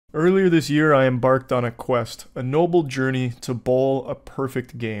Earlier this year, I embarked on a quest, a noble journey to bowl a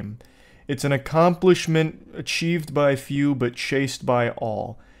perfect game. It's an accomplishment achieved by few but chased by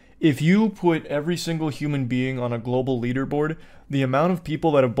all. If you put every single human being on a global leaderboard, the amount of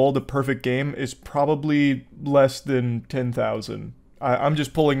people that have bowled a perfect game is probably less than 10,000. I'm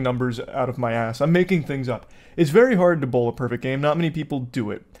just pulling numbers out of my ass. I'm making things up. It's very hard to bowl a perfect game. Not many people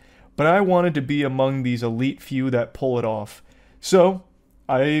do it. But I wanted to be among these elite few that pull it off. So,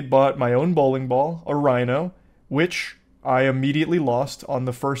 I bought my own bowling ball, a Rhino, which I immediately lost on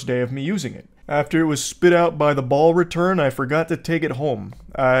the first day of me using it. After it was spit out by the ball return, I forgot to take it home.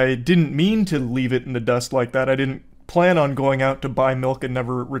 I didn't mean to leave it in the dust like that. I didn't plan on going out to buy milk and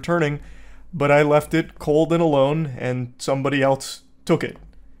never returning, but I left it cold and alone, and somebody else took it.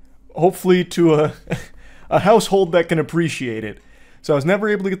 Hopefully to a household that can appreciate it. So I was never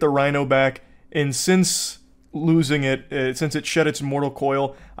able to get the Rhino back, and since losing it, since it shed its mortal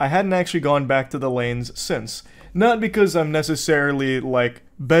coil, I hadn't actually gone back to the lanes since. Not because I'm necessarily, like,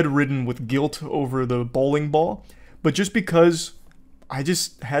 bedridden with guilt over the bowling ball, but just because I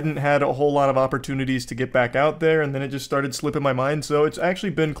just hadn't had a whole lot of opportunities to get back out there, and then it just started slipping my mind. So it's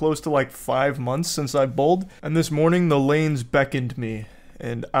actually been close to like 5 months since I bowled, and this morning the lanes beckoned me,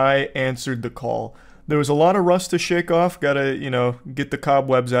 and I answered the call. There was a lot of rust to shake off, gotta, get the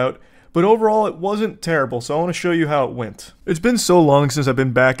cobwebs out. But overall, it wasn't terrible, so I want to show you how it went. It's been so long since I've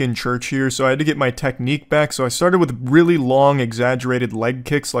been back in church here, so I had to get my technique back, so I started with really long, exaggerated leg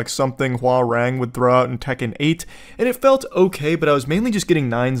kicks like something Hua Rang would throw out in Tekken 8, and it felt okay, but I was mainly just getting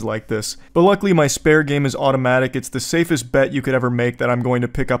 9s like this. But luckily, my spare game is automatic. It's the safest bet you could ever make that I'm going to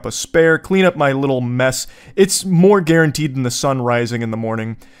pick up a spare, clean up my little mess. It's more guaranteed than the sun rising in the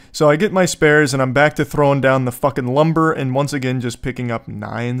morning. So I get my spares, and I'm back to throwing down the fucking lumber, and once again just picking up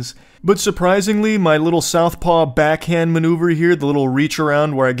 9s. But surprisingly, my little southpaw backhand maneuver here, the little reach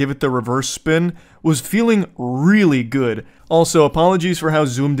around where I give it the reverse spin, was feeling really good. Also, apologies for how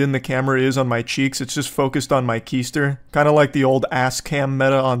zoomed in the camera is on my cheeks, it's just focused on my keister, kinda like the old ass cam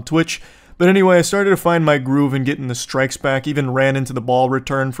meta on Twitch. But anyway, I started to find my groove and getting the strikes back, even ran into the ball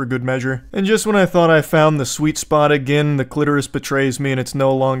return for good measure. And just when I thought I found the sweet spot again, the clitoris betrays me and it's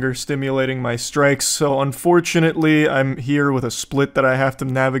no longer stimulating my strikes. So unfortunately, I'm here with a split that I have to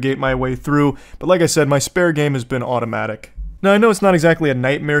navigate my way through. But like I said, my spare game has been automatic. Now, I know it's not exactly a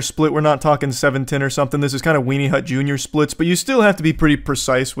nightmare split, we're not talking 7-10 or something, this is kind of Weenie Hut Jr. splits, but you still have to be pretty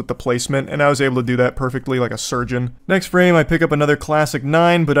precise with the placement, and I was able to do that perfectly like a surgeon. Next frame, I pick up another classic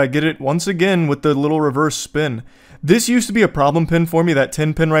 9, but I get it once again with the little reverse spin. This used to be a problem pin for me, that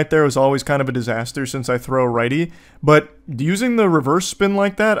 10 pin right there was always kind of a disaster since I throw righty, but using the reverse spin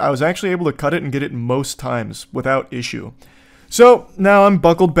like that, I was actually able to cut it and get it most times without issue. So, now I'm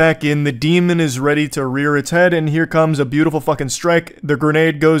buckled back in, the demon is ready to rear its head, and here comes a beautiful fucking strike. The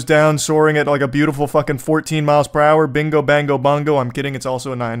grenade goes down, soaring at like a beautiful fucking 14 miles per hour. Bingo, bango, bongo. I'm kidding, it's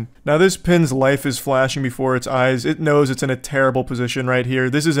also a 9. Now this pin's life is flashing before its eyes. It knows it's in a terrible position right here.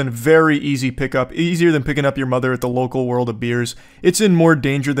 This is a very easy pickup, easier than picking up your mother at the local World of Beers. It's in more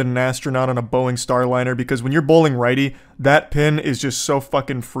danger than an astronaut on a Boeing Starliner, because when you're bowling righty, that pin is just so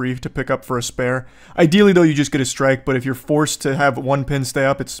fucking free to pick up for a spare. Ideally though, you just get a strike, but if you're forced to have one pin stay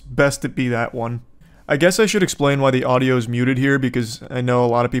up, it's best to be that one. I guess I should explain why the audio is muted here, because I know a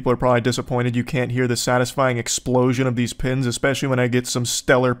lot of people are probably disappointed you can't hear the satisfying explosion of these pins, especially when I get some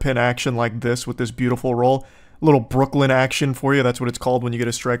stellar pin action like this with this beautiful roll. A little Brooklyn action for you, that's what it's called when you get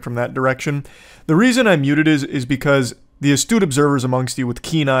a strike from that direction. The reason I muted is because the astute observers amongst you with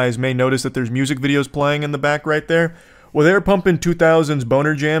keen eyes may notice that there's music videos playing in the back right there. Well, they're pumping 2000s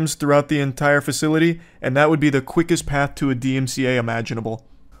boner jams throughout the entire facility, and that would be the quickest path to a DMCA imaginable.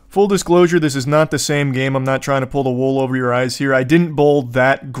 Full disclosure, this is not the same game. I'm not trying to pull the wool over your eyes here. I didn't bowl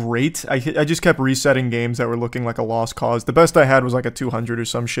that great. I just kept resetting games that were looking like a lost cause. The best I had was like a 200 or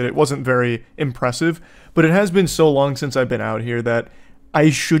some shit. It wasn't very impressive, but it has been so long since I've been out here that I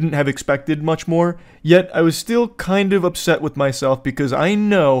shouldn't have expected much more. Yet, I was still kind of upset with myself because I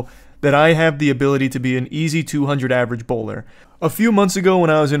know that I have the ability to be an easy 200 average bowler. A few months ago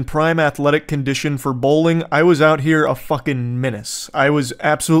when I was in prime athletic condition for bowling, I was out here a fucking menace. I was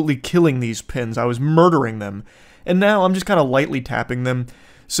absolutely killing these pins. I was murdering them. And now I'm just kind of lightly tapping them.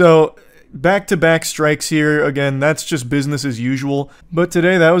 So, back-to-back strikes here. Again, that's just business as usual. But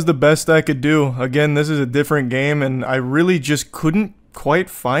today, that was the best I could do. Again, this is a different game, and I really just couldn't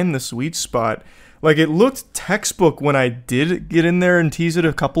quite find the sweet spot. Like, it looked textbook when I did get in there and tease it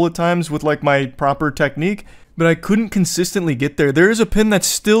a couple of times with, like, my proper technique. but I couldn't consistently get there. There is a pin that's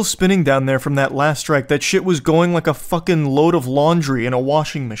still spinning down there from that last strike. That shit was going like a fucking load of laundry in a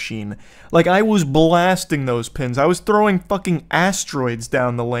washing machine. Like, I was blasting those pins. I was throwing fucking asteroids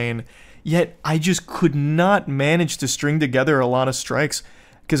down the lane, yet I just could not manage to string together a lot of strikes,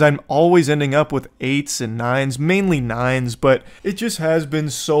 because I'm always ending up with 8s and 9s, mainly 9s, but it just has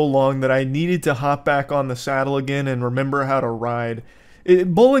been so long that I needed to hop back on the saddle again and remember how to ride.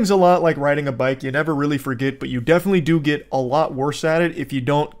 Bowling's a lot like riding a bike. You never really forget, but you definitely do get a lot worse at it if you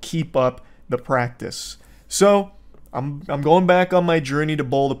don't keep up the practice. So, I'm going back on my journey to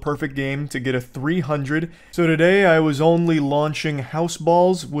bowl the perfect game to get a 300. So today I was only launching house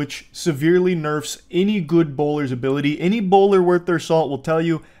balls, which severely nerfs any good bowler's ability. Any bowler worth their salt will tell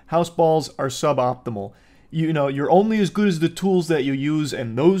you house balls are suboptimal. You know, you're only as good as the tools that you use,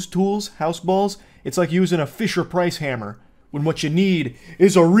 and those tools, house balls, it's like using a Fisher-Price hammer, when what you need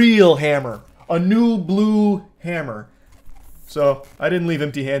is a real hammer. A new blue hammer. So, I didn't leave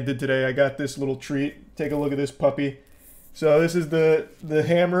empty-handed today. I got this little treat. Take a look at this puppy. So this is the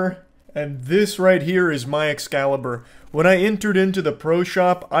hammer, and this right here is my Excalibur. When I entered into the pro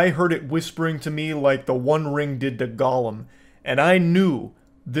shop, I heard it whispering to me like the One Ring did to Gollum, and I knew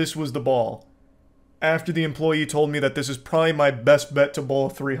this was the ball. After the employee told me that this is probably my best bet to bowl a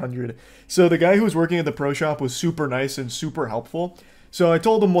 300. So the guy who was working at the pro shop was super nice and super helpful. So I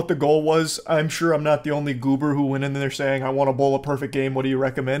told him what the goal was. I'm sure I'm not the only goober who went in there saying, I want to bowl a perfect game, what do you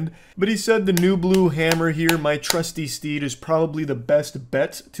recommend? But he said the new blue hammer here, my trusty steed, is probably the best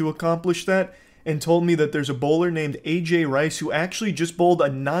bet to accomplish that, and told me that there's a bowler named AJ Rice who actually just bowled a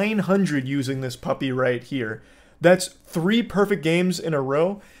 900 using this puppy right here. That's 3 perfect games in a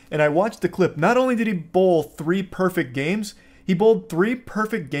row, and I watched the clip. Not only did he bowl 3 perfect games, he bowled 3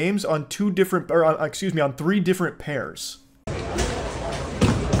 perfect games on 3 different pairs.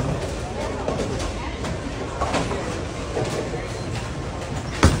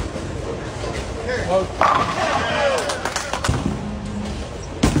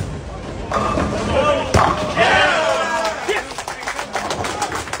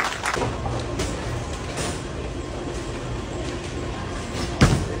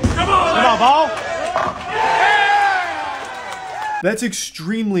 That's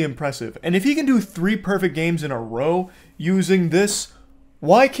extremely impressive. And if he can do 3 perfect games in a row using this,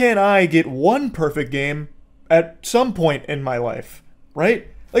 why can't I get 1 perfect game at some point in my life, right?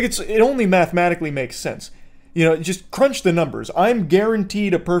 Like, it only mathematically makes sense. You know, just crunch the numbers. I'm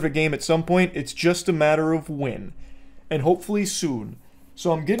guaranteed a perfect game at some point. It's just a matter of when. And hopefully soon.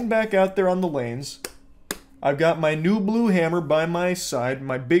 So I'm getting back out there on the lanes. I've got my new blue hammer by my side,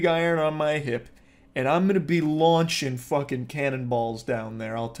 my big iron on my hip, and I'm going to be launching fucking cannonballs down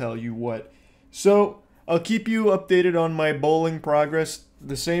there, I'll tell you what. So, I'll keep you updated on my bowling progress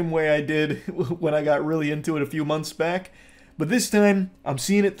the same way I did when I got really into it a few months back. But this time, I'm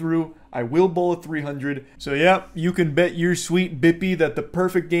seeing it through. I will bowl a 300. So yeah, you can bet your sweet bippy that the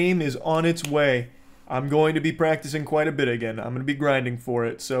perfect game is on its way. I'm going to be practicing quite a bit again. I'm going to be grinding for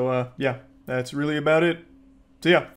it. So yeah, that's really about it. So yeah.